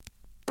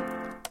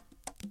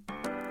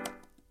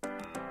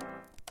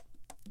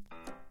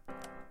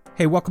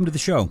Hey, welcome to the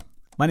show.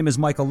 My name is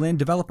Lynn,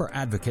 Developer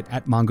Advocate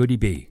at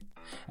MongoDB,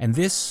 and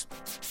this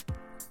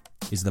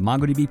is the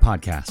MongoDB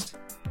Podcast.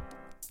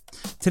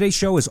 Today's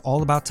show is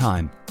all about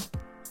time.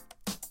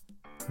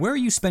 Where are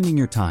you spending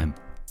your time?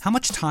 How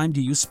much time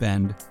do you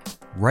spend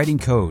writing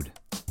code,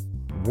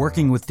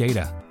 working with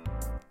data?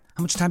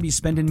 How much time do you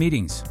spend in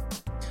meetings?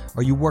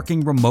 Are you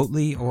working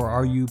remotely or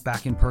are you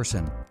back in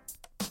person?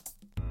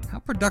 How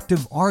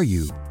productive are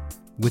you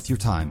with your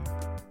time?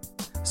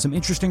 Some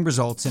interesting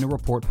results in a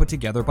report put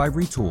together by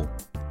Retool.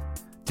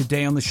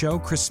 Today on the show,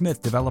 Chris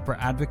Smith, Developer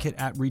Advocate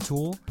at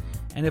Retool,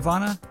 and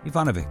Ivana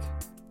Ivanovic,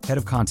 Head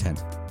of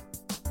Content.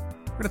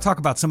 We're going to talk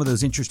about some of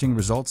those interesting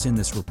results in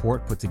this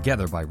report put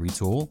together by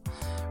Retool.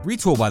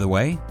 Retool, by the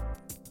way,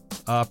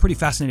 a pretty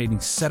fascinating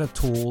set of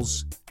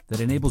tools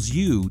that enables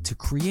you to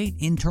create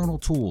internal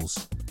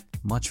tools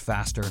much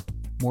faster,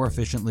 more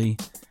efficiently.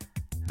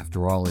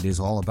 After all, it is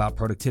all about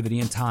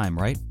productivity and time,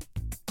 right?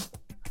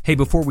 Hey,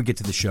 before we get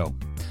to the show,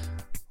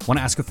 I want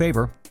to ask a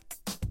favor.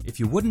 If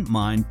you wouldn't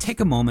mind,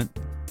 take a moment,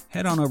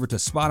 head on over to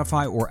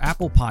Spotify or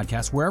Apple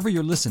Podcasts, wherever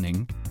you're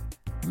listening,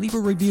 leave a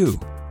review.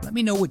 Let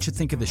me know what you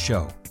think of the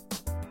show.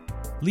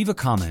 Leave a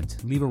comment,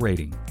 leave a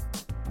rating.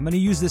 I'm going to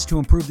use this to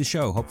improve the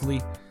show,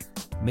 hopefully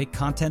make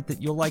content that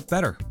you'll like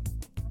better.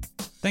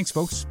 Thanks,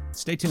 folks.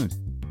 Stay tuned.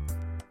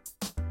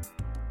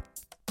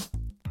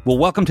 Well,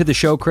 welcome to the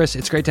show, Chris.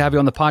 It's great to have you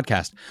on the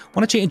podcast.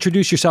 Why don't you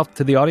introduce yourself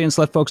to the audience,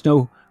 let folks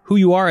know who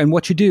you are and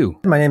what you do.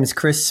 My name is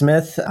Chris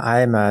Smith.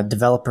 I'm a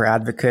developer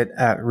advocate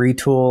at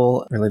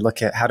Retool. Really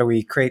look at how do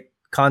we create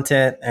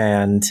content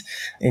and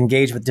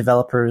engage with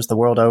developers the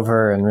world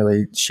over and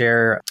really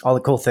share all the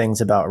cool things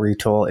about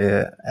Retool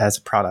as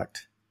a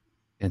product.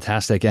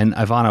 Fantastic. And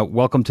Ivana,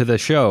 welcome to the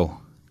show.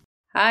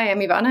 Hi, I'm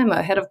Ivana. I'm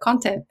a head of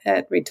content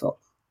at Retool.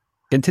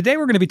 And today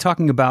we're going to be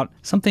talking about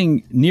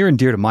something near and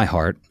dear to my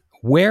heart,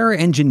 where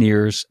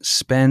engineers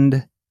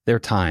spend their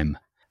time.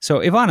 So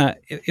Ivana,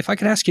 if I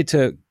could ask you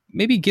to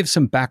maybe give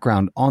some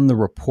background on the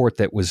report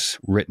that was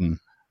written.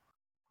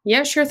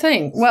 Yeah, sure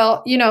thing.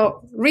 Well,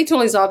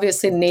 Retool is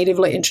obviously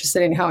natively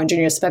interested in how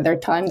engineers spend their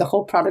time. The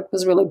whole product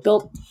was really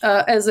built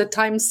as a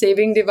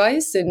time-saving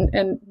device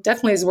and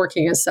definitely is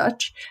working as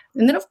such.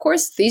 And then, of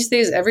course, these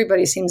days,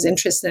 everybody seems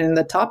interested in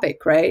the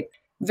topic, right?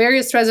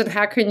 Various threads on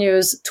Hacker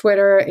News,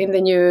 Twitter, in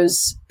the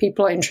news,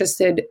 people are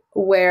interested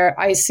where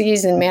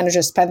ICs and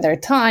managers spend their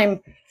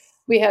time.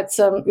 We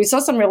saw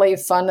some really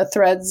fun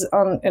threads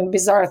and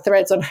bizarre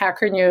threads on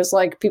Hacker News,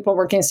 like people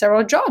working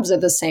several jobs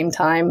at the same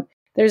time.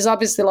 There's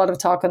obviously a lot of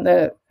talk on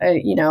the,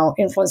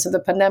 influence of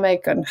the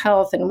pandemic on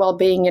health and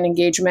well-being and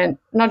engagement,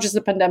 not just the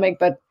pandemic,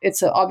 but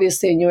it's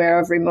obviously a new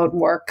era of remote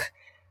work.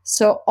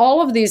 So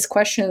all of these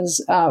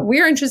questions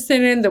we're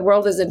interested in, the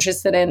world is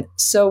interested in.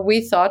 So we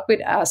thought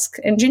we'd ask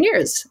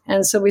engineers.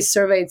 And so we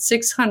surveyed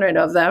 600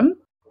 of them.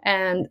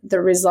 And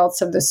the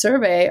results of the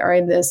survey are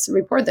in this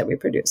report that we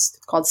produced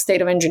called State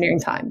of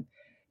Engineering Time.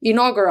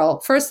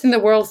 Inaugural, first in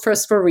the world,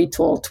 first for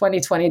Retool,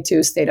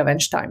 2022 State of Eng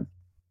Time.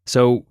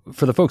 So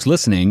for the folks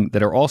listening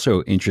that are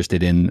also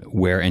interested in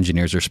where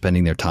engineers are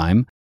spending their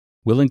time,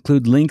 we'll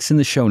include links in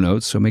the show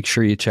notes, so make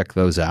sure you check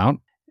those out.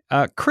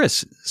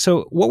 Chris,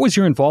 so what was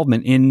your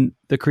involvement in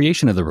the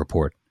creation of the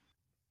report?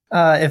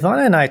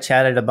 Ivana and I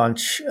chatted a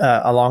bunch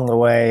along the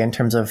way in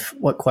terms of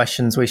what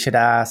questions we should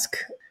ask.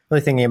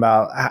 Really thinking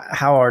about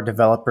how are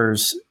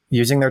developers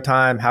using their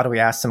time? How do we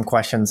ask them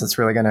questions that's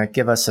really going to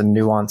give us a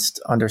nuanced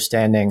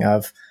understanding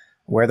of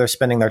where they're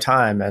spending their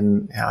time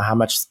and how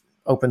much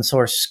open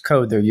source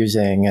code they're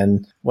using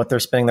and what they're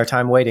spending their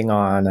time waiting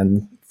on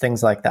and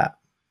things like that.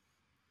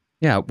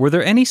 Yeah. Were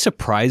there any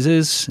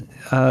surprises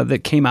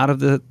that came out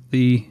of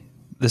the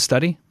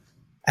study?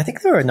 I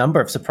think there were a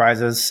number of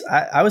surprises.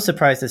 I was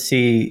surprised to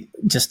see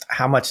just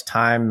how much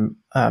time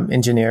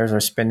engineers are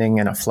spending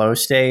in a flow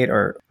state,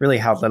 or really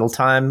how little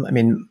time. I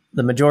mean,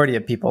 the majority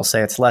of people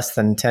say it's less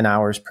than 10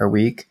 hours per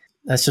week.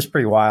 That's just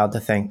pretty wild to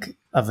think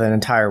of an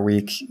entire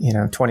week.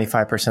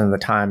 25% of the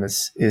time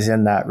is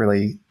in that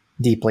really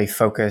deeply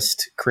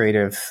focused,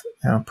 creative,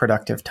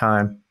 productive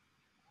time.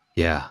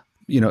 Yeah.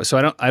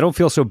 So I don't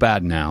feel so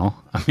bad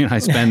now. I mean, I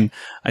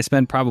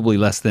spend probably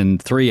less than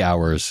 3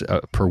 hours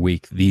per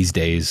week these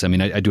days. I mean,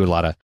 I do a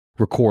lot of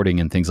recording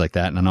and things like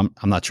that, and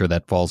I'm not sure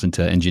that falls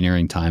into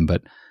engineering time.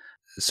 But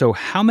so,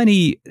 how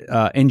many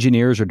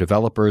engineers or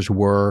developers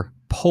were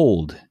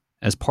polled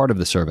as part of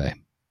the survey?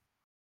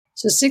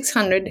 So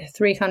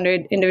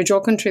 300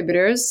 individual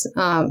contributors.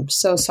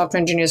 So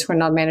software engineers who are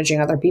not managing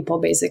other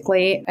people,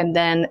 basically, and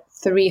then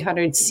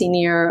 300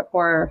 senior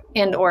or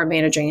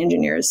managing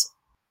engineers.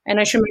 And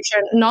I should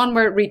mention,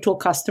 non-were Retool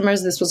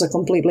customers. This was a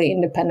completely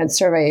independent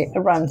survey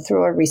run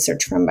through a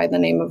research firm by the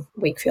name of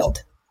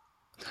Wakefield.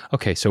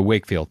 Okay, so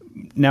Wakefield.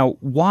 Now,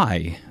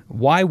 why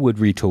would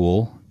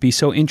Retool be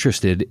so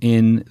interested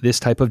in this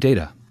type of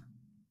data?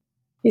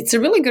 It's a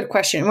really good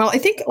question. Well, I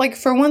think,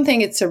 for one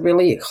thing, it's a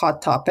really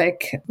hot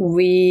topic.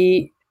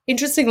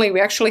 Interestingly,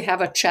 we actually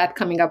have a chat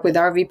coming up with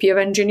our VP of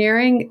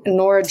engineering,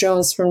 Nora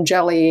Jones from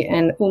Jelly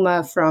and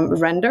Uma from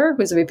Render,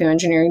 who's a VP of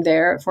engineering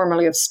there,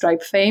 formerly of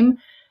Stripe fame.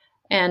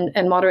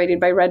 and moderated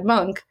by Red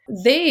Monk.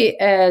 They,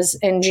 as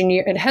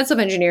engineer and heads of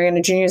engineering and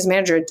engineers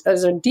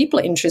managers, are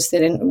deeply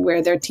interested in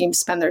where their teams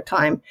spend their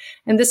time.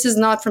 And this is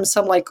not from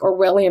some like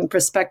Orwellian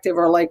perspective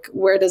or like,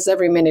 where does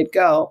every minute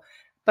go?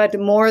 But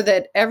more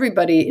that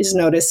everybody is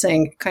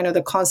noticing kind of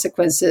the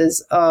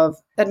consequences of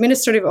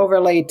administrative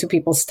overlay to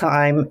people's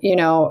time,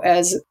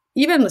 as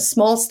even the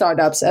small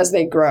startups, as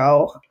they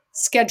grow,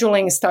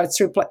 scheduling starts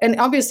to and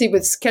obviously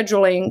with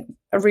scheduling,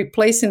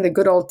 replacing the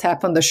good old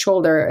tap on the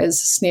shoulder,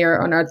 as Sneer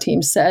on our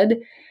team said,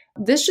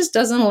 this just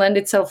doesn't lend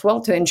itself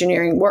well to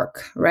engineering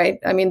work, right?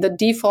 I mean, the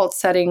default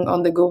setting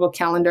on the Google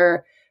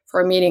Calendar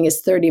for a meeting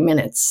is 30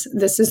 minutes.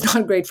 This is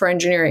not great for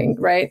engineering,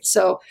 right?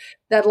 So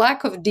that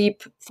lack of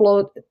deep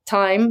flow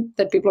time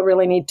that people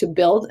really need to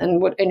build,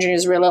 and what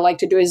engineers really like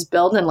to do is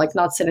build and like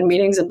not sit in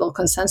meetings and build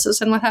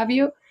consensus and what have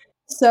you.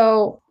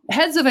 So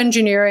heads of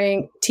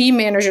engineering, team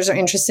managers are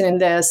interested in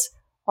this.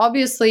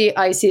 Obviously,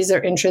 ICs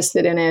are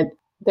interested in it.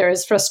 There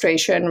is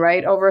frustration,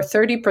 right? Over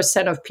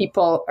 30% of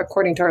people,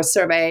 according to our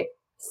survey,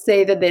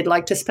 say that they'd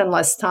like to spend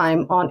less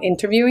time on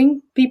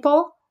interviewing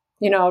people.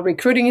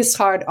 Recruiting is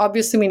hard.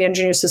 Obviously, we need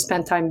engineers to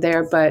spend time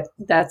there, but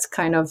that's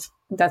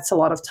a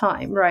lot of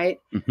time, right?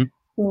 Mm-hmm.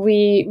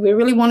 We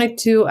really wanted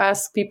to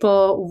ask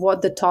people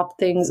what the top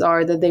things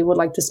are that they would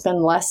like to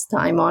spend less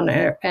time on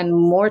and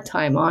more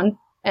time on.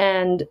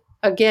 And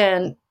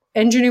again,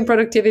 engineering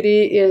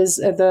productivity is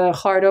at the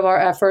heart of our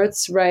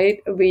efforts,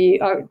 right?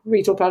 Our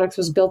Retool product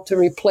was built to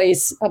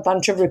replace a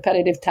bunch of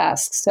repetitive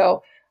tasks.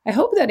 So I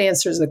hope that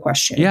answers the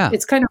question. Yeah.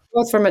 It's kind of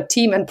both from a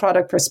team and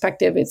product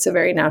perspective, it's a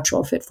very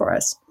natural fit for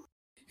us.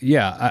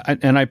 Yeah,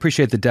 and I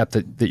appreciate the depth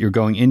that you're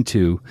going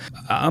into.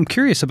 I'm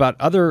curious about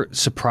other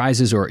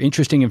surprises or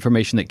interesting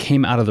information that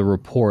came out of the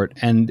report.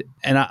 And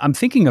I'm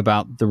thinking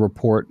about the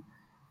report,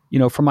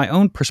 from my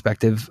own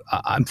perspective,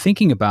 I'm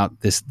thinking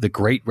about the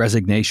great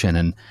resignation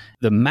and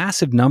the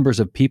massive numbers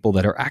of people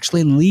that are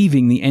actually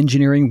leaving the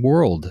engineering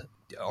world.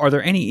 Are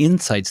there any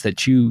insights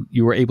that you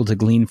were able to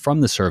glean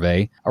from the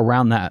survey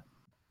around that?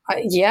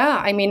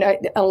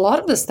 A lot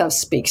of the stuff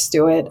speaks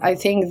to it. I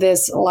think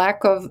this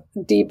lack of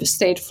deep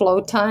state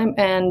flow time,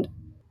 and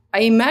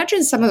I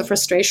imagine some of the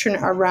frustration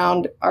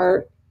around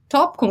our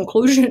top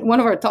conclusion,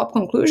 one of our top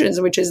conclusions,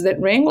 which is that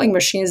wrangling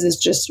machines is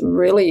just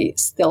really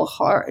still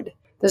hard.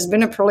 There's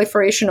been a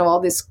proliferation of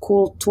all these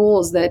cool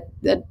tools that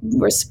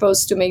were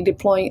supposed to make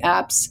deploying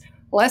apps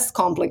less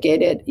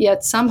complicated,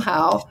 yet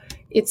somehow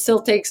it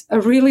still takes a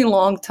really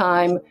long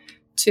time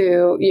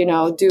to,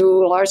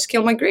 do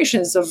large-scale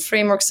migrations of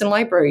frameworks and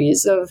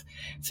libraries, of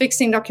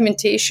fixing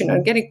documentation, or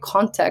getting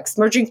context,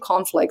 merging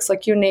conflicts,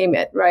 like you name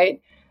it,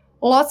 right?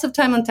 Lots of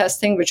time on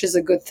testing, which is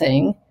a good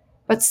thing.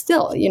 But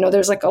still,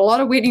 there's like a lot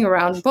of waiting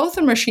around, both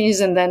on machines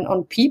and then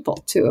on people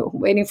too,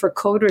 waiting for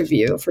code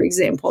review, for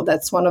example.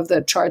 That's one of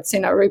the charts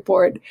in our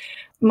report.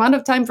 Amount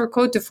of time for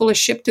code to fully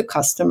ship to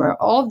customer.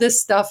 All of this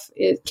stuff,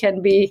 it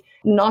can be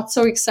not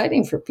so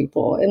exciting for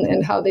people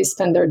and how they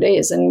spend their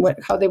days and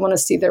how they want to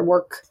see their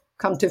work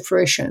come to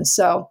fruition.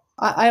 So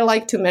I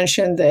like to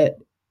mention that,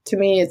 to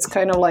me, it's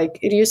kind of like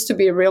it used to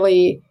be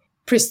really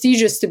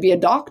prestigious to be a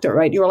doctor,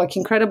 right? You were like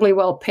incredibly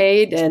well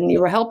paid and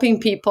you were helping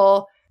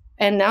people.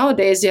 And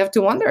nowadays you have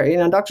to wonder,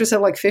 doctors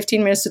have like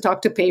 15 minutes to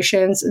talk to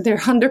patients.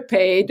 They're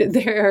underpaid.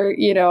 They're,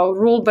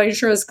 ruled by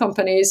insurance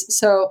companies.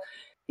 So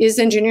is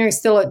engineering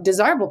still a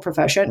desirable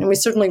profession? And we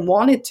certainly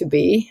want it to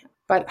be,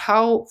 but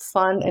how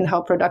fun and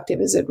how productive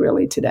is it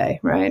really today,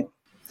 right?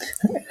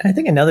 I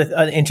think another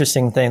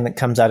interesting thing that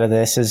comes out of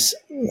this is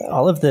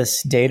all of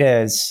this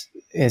data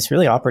is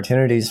really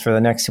opportunities for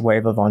the next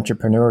wave of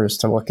entrepreneurs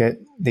to look at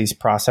these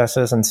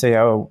processes and say,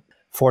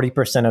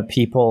 40% of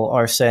people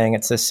are saying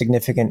it's a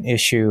significant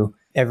issue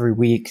every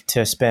week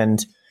to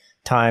spend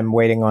time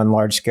waiting on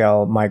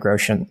large-scale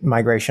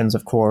migrations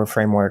of core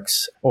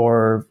frameworks,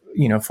 or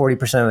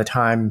 40% of the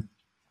time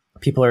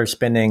people are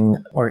spending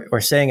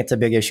or saying it's a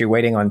big issue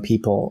waiting on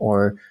people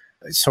or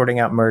sorting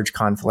out merge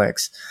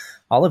conflicts.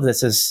 All of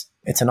this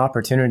it's an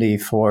opportunity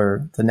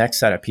for the next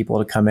set of people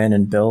to come in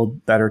and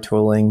build better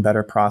tooling,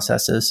 better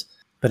processes.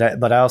 But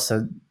I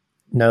also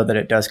know that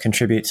it does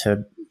contribute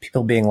to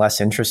people being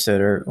less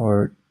interested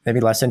or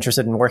maybe less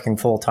interested in working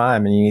full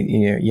time. And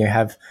you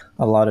have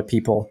a lot of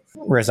people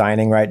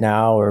resigning right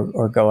now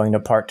or going to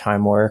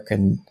part-time work.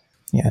 And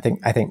I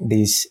think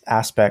these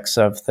aspects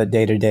of the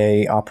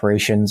day-to-day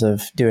operations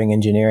of doing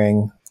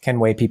engineering can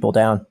weigh people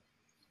down.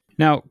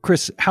 Now,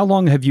 Chris, how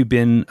long have you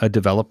been a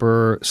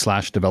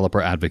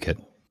developer/developer advocate?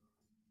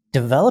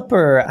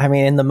 Developer,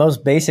 in the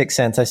most basic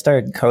sense, I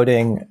started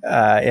coding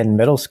in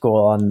middle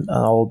school on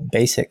an old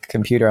basic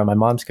computer, on my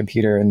mom's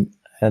computer,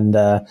 and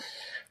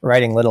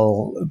writing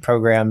little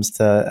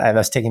programs. I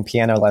was taking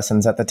piano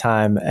lessons at the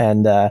time,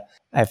 and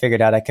I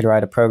figured out I could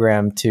write a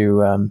program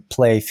to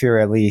play Fur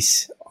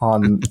Elise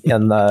in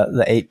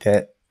the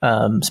 8-bit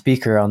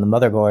speaker on the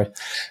motherboard.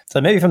 So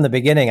maybe from the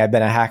beginning, I've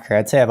been a hacker.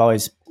 I'd say I've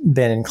always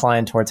been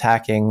inclined towards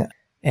hacking,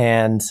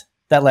 and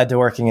that led to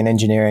working in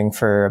engineering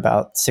for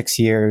about 6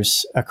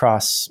 years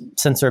across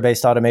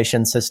sensor-based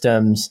automation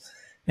systems,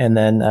 and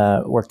then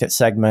worked at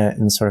Segment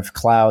and sort of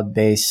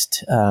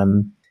cloud-based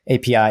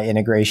API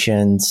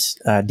integrations,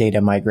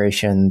 data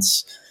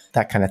migrations,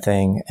 that kind of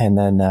thing. And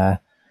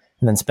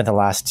then spent the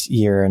last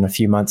year and a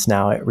few months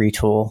now at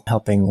Retool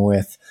helping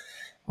with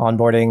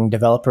onboarding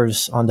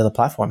developers onto the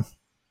platform.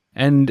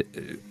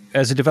 And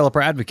as a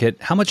developer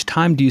advocate, how much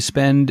time do you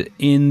spend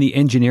in the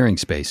engineering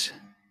space?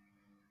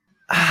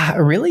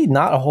 Really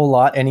not a whole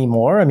lot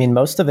anymore. I mean,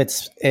 most of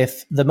it's,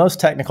 if the most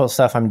technical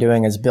stuff I'm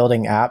doing is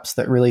building apps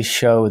that really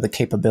show the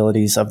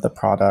capabilities of the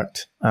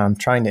product.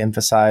 Trying to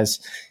emphasize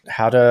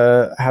how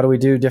do we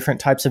do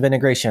different types of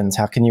integrations?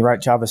 How can you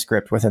write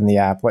JavaScript within the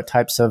app? What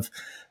types of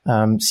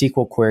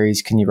SQL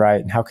queries can you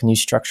write and how can you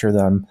structure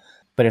them?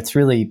 But it's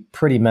really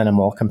pretty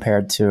minimal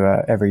compared to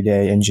an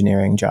everyday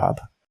engineering job.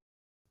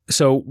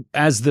 So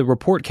as the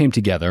report came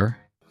together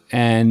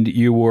and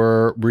you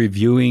were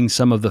reviewing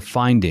some of the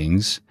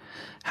findings,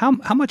 how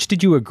much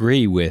did you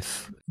agree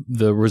with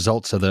the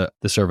results of the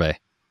survey?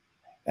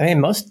 I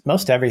mean,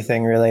 most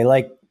everything really.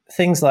 Like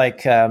things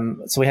like, so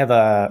we have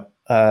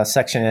a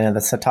section in it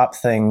that's the top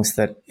things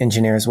that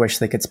engineers wish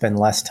they could spend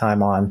less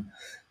time on.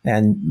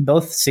 And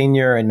both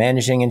senior and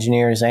managing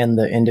engineers and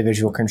the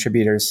individual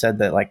contributors said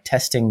that like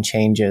testing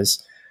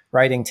changes,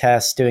 writing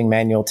tests, doing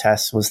manual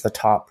tests was the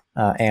top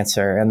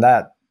answer. And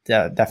that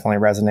definitely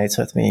resonates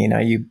with me. You know,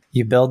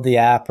 you build the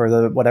app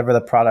or whatever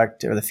the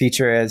product or the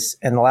feature is,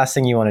 and the last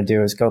thing you want to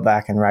do is go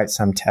back and write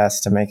some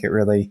test to make it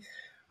really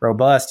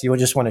robust. You would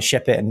just want to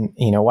ship it and,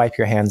 you know, wipe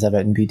your hands of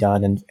it and be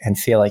done and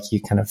feel like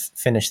you kind of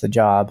finished the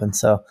job. And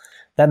so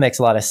that makes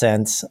a lot of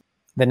sense.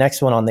 The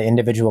next one on the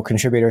individual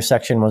contributor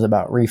section was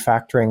about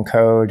refactoring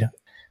code.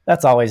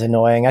 That's always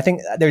annoying. I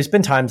think there's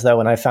been times, though,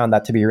 when I found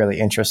that to be really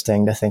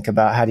interesting to think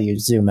about how do you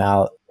zoom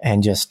out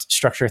and just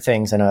structure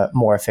things in a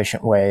more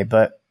efficient way.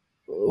 But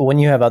when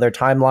you have other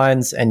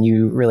timelines and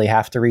you really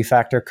have to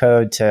refactor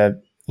code to,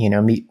 you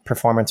know, meet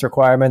performance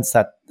requirements,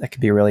 that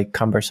could be really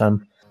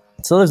cumbersome.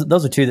 So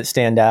those are two that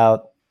stand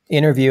out.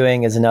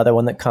 Interviewing is another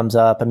one that comes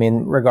up. I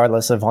mean,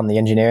 regardless of on the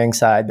engineering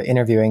side, but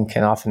interviewing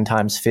can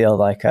oftentimes feel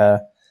like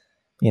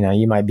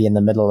you might be in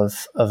the middle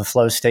of a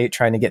flow state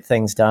trying to get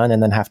things done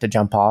and then have to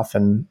jump off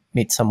and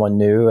meet someone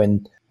new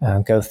and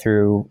go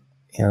through,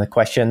 you know, the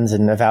questions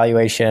and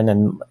evaluation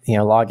and, you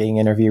know, logging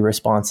interview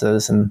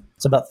responses. And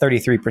it's about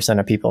 33%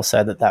 of people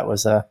said that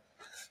was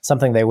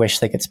something they wish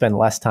they could spend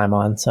less time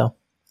on. So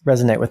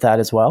resonate with that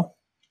as well.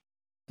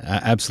 I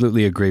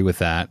absolutely agree with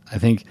that. I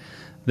think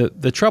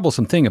the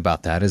troublesome thing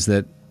about that is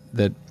that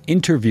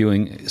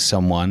interviewing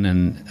someone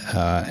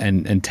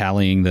and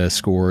tallying the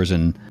scores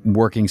and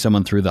working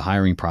someone through the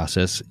hiring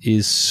process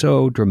is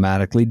so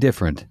dramatically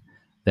different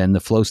than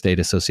the flow state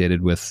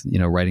associated with, you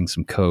know, writing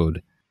some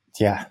code.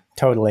 Yeah,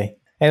 totally.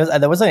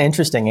 There was an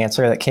interesting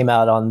answer that came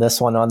out on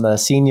this one on the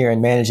senior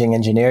and managing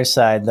engineers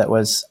side. That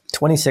was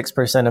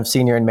 26% of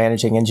senior and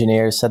managing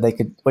engineers said they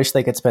wish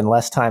they could spend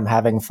less time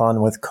having fun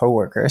with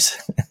coworkers.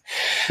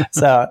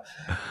 So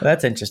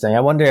that's interesting. I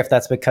wonder if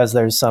that's because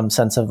there's some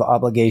sense of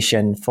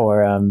obligation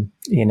for,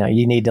 you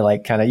need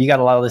to you got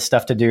a lot of this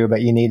stuff to do, but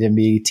you need to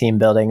be team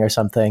building or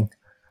something.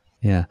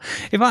 Yeah.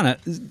 Ivana,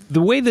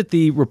 the way that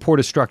the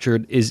report is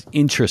structured is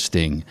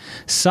interesting.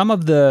 Some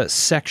of the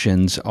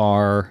sections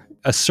are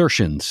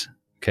assertions.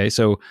 Okay,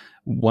 so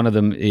one of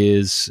them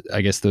is,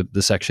 I guess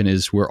the section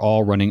is we're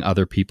all running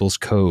other people's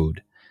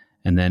code.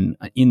 And then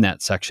in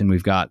that section,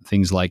 we've got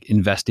things like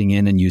investing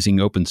in and using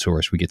open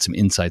source. We get some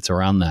insights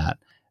around that.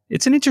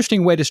 It's an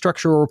interesting way to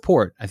structure a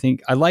report. I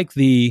think I like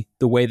the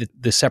way that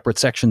the separate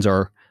sections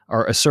are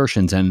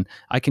assertions, and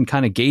I can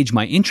kind of gauge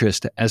my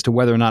interest as to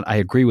whether or not I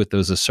agree with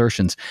those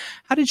assertions.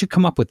 How did you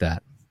come up with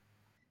that?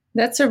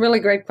 That's a really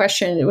great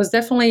question. It was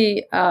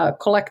definitely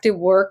collective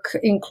work,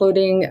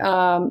 including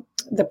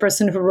the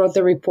person who wrote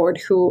the report,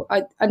 who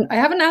I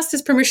haven't asked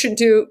his permission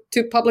to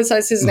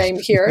publicize his name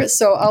here,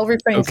 so I'll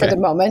refrain for the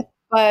moment.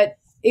 But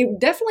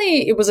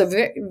it was a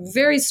very,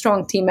 very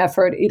strong team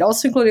effort. It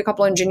also included a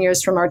couple of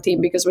engineers from our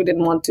team because we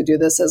didn't want to do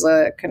this as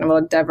a kind of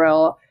a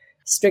DevRel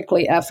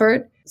strictly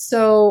effort.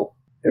 So,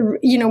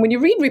 you know, when you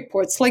read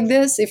reports like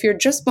this, if you're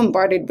just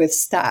bombarded with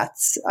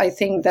stats, I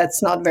think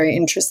that's not very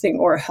interesting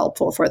or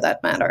helpful for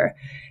that matter.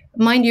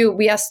 Mind you,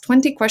 we asked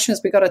 20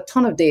 questions. We got a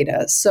ton of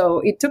data.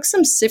 So it took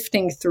some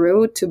sifting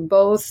through to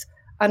both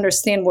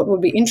understand what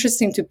would be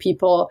interesting to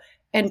people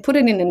and put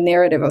it in a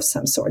narrative of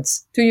some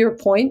sorts. To your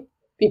point,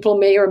 people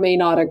may or may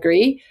not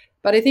agree.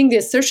 But I think the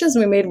assertions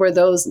we made were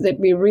those that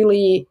we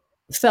really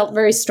felt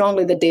very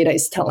strongly the data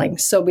is telling.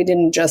 So we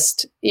didn't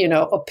just,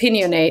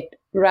 opinionate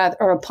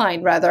or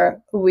opine.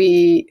 Rather,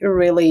 we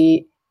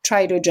really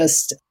try to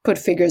just put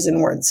figures in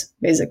words,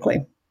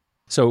 basically.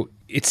 So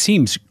it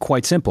seems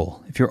quite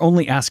simple. If you're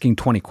only asking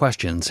 20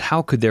 questions,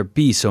 how could there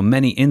be so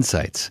many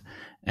insights?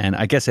 And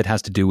I guess it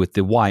has to do with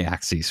the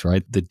y-axis,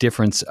 right? The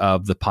difference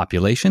of the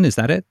population. Is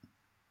that it?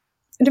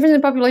 The difference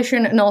in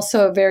population and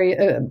also very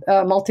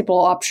multiple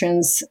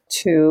options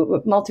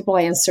to multiple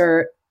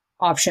answer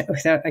option.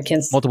 I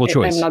can't. Multiple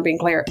choice. I'm not being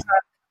clear.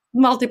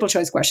 Multiple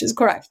choice questions.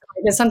 Correct.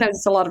 And sometimes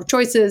it's a lot of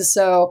choices.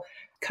 So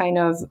kind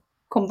of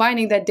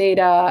combining that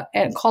data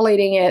and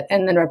collating it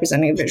and then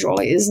representing it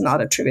visually is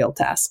not a trivial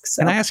task.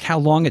 So, can I ask how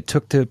long it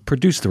took to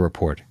produce the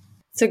report?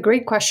 It's a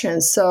great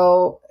question.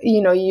 So,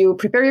 you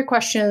prepare your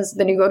questions,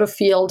 then you go to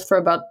field for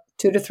about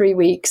 2 to 3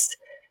 weeks.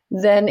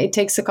 Then it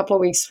takes a couple of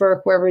weeks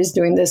for whoever is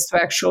doing this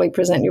to actually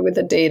present you with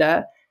the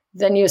data.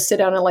 Then you sit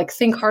down and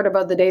think hard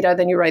about the data.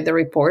 Then you write the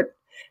report,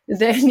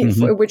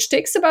 which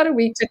takes about a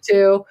week to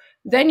 2.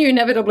 Then you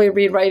inevitably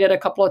rewrite it a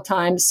couple of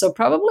times. So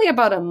probably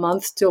about a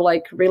month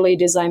to really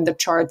design the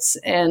charts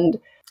and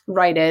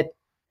write it.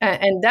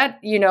 And that,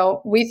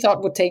 we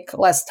thought would take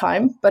less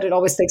time, but it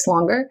always takes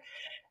longer.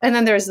 And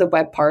then there's the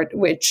web part,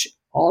 which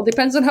all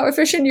depends on how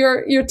efficient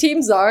your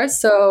teams are.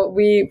 So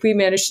we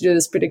managed to do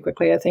this pretty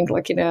quickly, I think,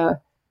 in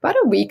about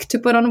a week to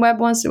put on web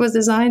once it was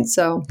designed.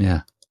 So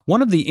yeah.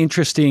 One of the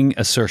interesting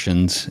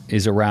assertions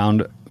is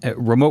around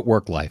remote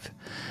work life.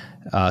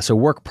 So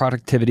work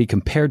productivity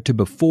compared to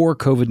before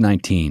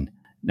COVID-19.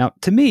 Now,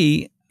 to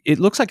me, it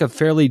looks like a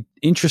fairly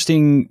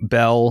interesting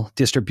bell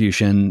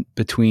distribution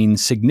between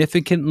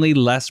significantly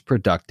less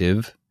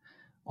productive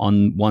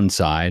on one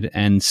side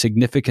and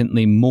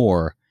significantly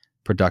more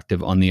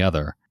productive on the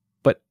other.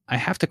 But I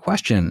have to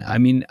question,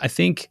 I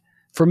think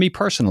for me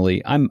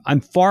personally,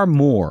 I'm far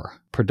more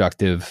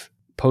productive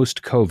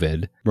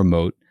post-COVID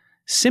remote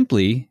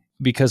simply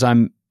because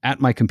I'm at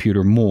my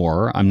computer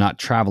more, I'm not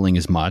traveling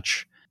as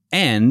much,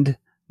 and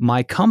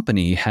my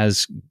company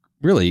has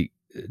really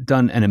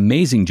done an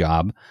amazing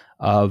job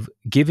of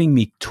giving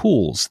me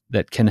tools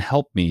that can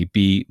help me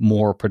be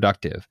more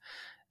productive.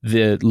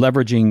 The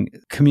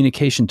leveraging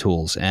communication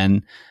tools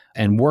and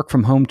work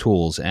from home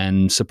tools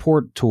and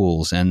support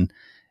tools. And,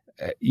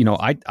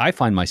 I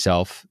find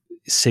myself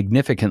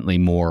significantly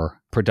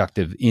more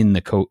productive in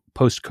the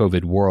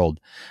post-COVID world.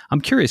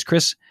 I'm curious,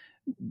 Chris,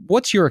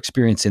 what's your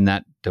experience in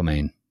that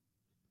domain?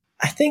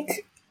 I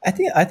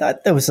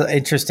thought that was an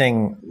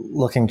interesting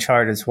looking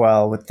chart as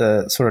well with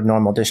the sort of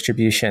normal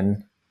distribution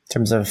in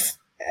terms of,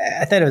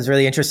 I thought it was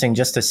really interesting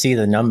just to see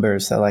the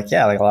numbers. So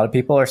a lot of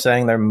people are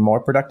saying they're more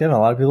productive and a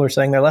lot of people are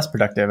saying they're less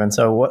productive. And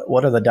so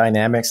what are the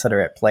dynamics that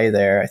are at play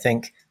there? I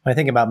think when I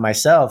think about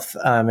myself,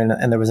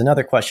 and there was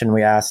another question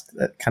we asked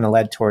that kind of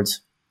led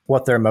towards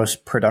what their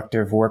most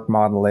productive work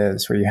model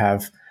is, where you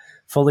have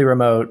fully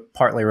remote,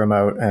 partly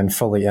remote, and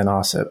fully in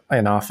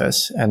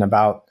office. And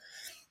about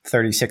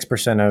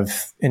 36%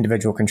 of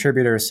individual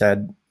contributors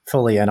said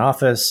fully in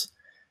office.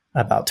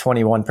 About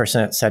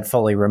 21% said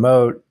fully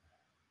remote.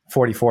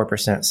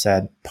 44%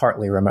 said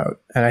partly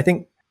remote. And I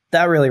think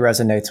that really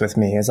resonates with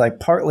me. Is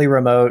partly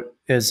remote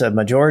is a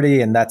majority,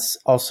 and that's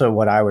also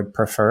what I would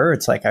prefer.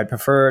 It's I'd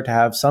prefer to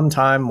have some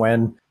time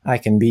when I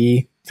can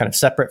be kind of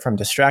separate from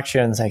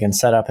distractions. I can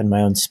set up in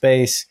my own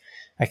space.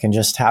 I can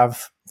just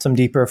have some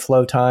deeper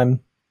flow time,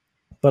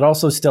 but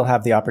also still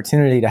have the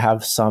opportunity to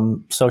have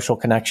some social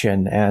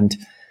connection and,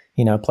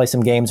 play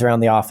some games around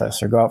the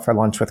office or go out for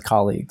lunch with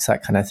colleagues,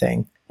 that kind of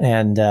thing.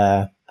 And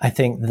I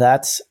think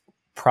that's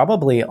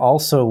probably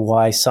also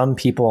why some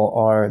people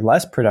are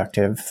less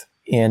productive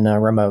in a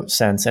remote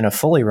sense, in a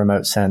fully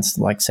remote sense,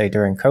 say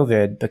during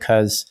COVID,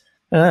 because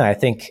I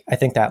think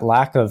that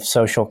lack of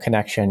social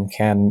connection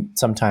can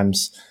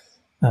sometimes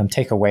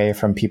take away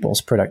from people's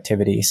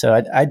productivity.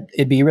 So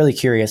it'd be really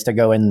curious to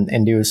go in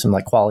and do some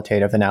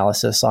qualitative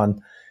analysis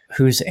on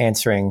who's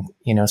answering,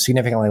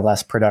 significantly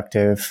less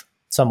productive,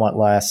 somewhat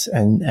less,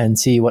 and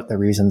see what the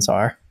reasons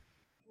are.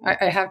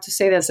 I have to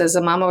say this as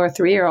a mom of a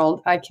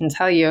 3-year-old, I can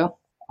tell you,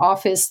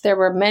 there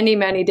were many,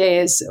 many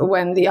days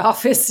when the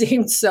office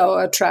seemed so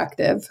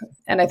attractive.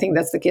 And I think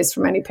that's the case for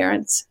many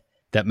parents.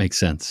 That makes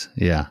sense.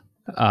 Yeah.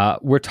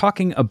 We're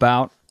talking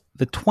about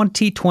the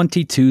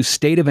 2022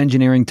 State of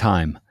Engineering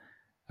Time,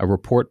 a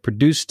report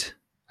produced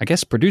by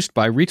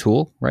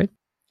Retool, right?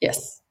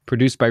 Yes.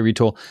 Produced by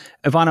Retool.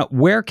 Ivana,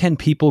 where can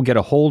people get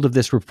a hold of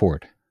this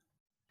report?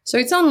 So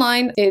it's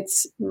online.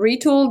 It's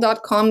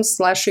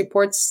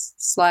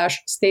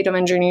retool.com/reports/State of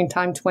Engineering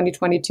Time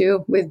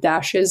 2022 with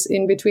dashes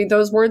in between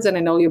those words. And I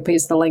know you'll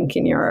paste the link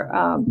in your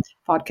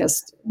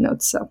podcast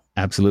notes. So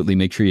absolutely.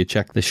 Make sure you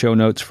check the show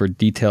notes for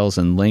details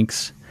and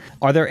links.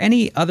 Are there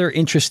any other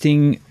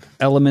interesting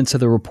elements of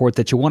the report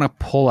that you want to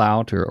pull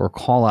out or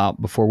call out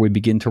before we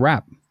begin to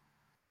wrap?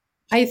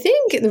 I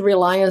think the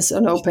reliance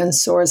on open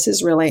source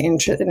is really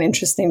an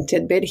interesting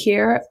tidbit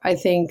here. I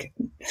think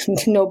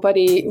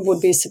nobody would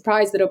be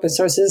surprised that open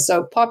source is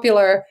so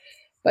popular,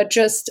 but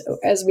just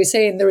as we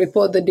say in the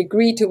report, the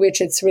degree to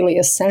which it's really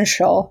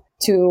essential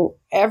to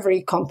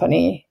every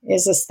company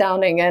is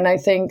astounding. And I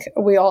think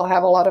we all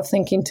have a lot of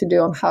thinking to do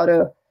on how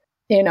to,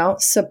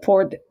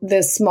 support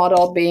this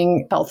model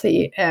being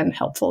healthy and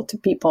helpful to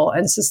people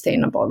and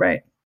sustainable,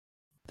 right?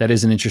 That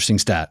is an interesting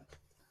stat.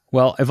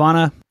 Well,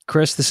 Ivana,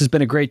 Chris, this has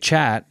been a great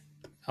chat.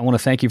 I want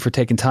to thank you for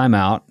taking time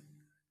out.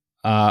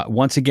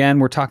 Once again,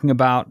 we're talking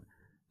about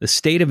the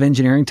State of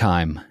Engineering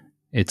Time.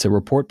 It's a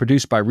report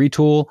produced by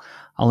Retool.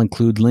 I'll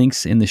include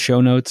links in the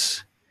show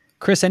notes.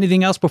 Chris,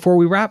 anything else before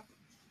we wrap?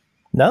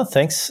 No,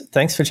 thanks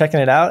for checking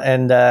it out.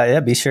 And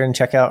be sure and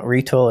check out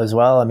Retool as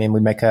well. We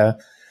make a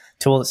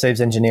tool that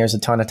saves engineers a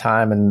ton of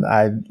time, and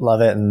I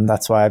love it. And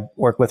that's why I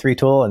work with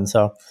Retool. And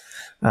so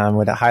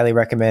would highly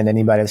recommend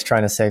anybody that's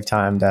trying to save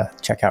time to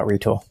check out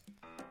Retool.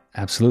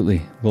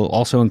 Absolutely. We'll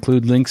also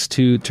include links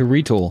to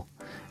Retool.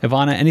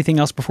 Ivana, anything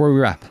else before we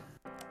wrap?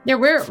 Yeah,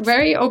 we're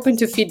very open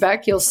to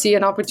feedback. You'll see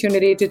an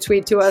opportunity to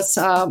tweet to us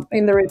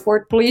in the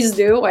report. Please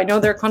do. I know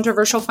there are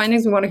controversial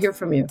findings. We want to hear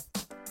from you.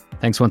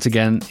 Thanks once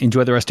again.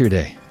 Enjoy the rest of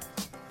your day.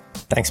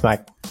 Thanks,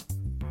 Mike.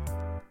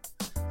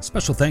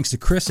 Special thanks to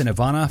Chris and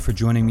Ivana for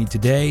joining me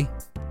today.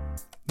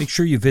 Make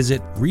sure you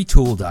visit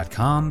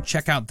retool.com,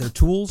 check out their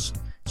tools,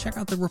 check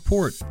out the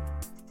report.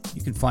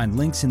 You can find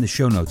links in the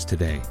show notes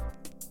today.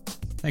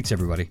 Thanks,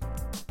 everybody.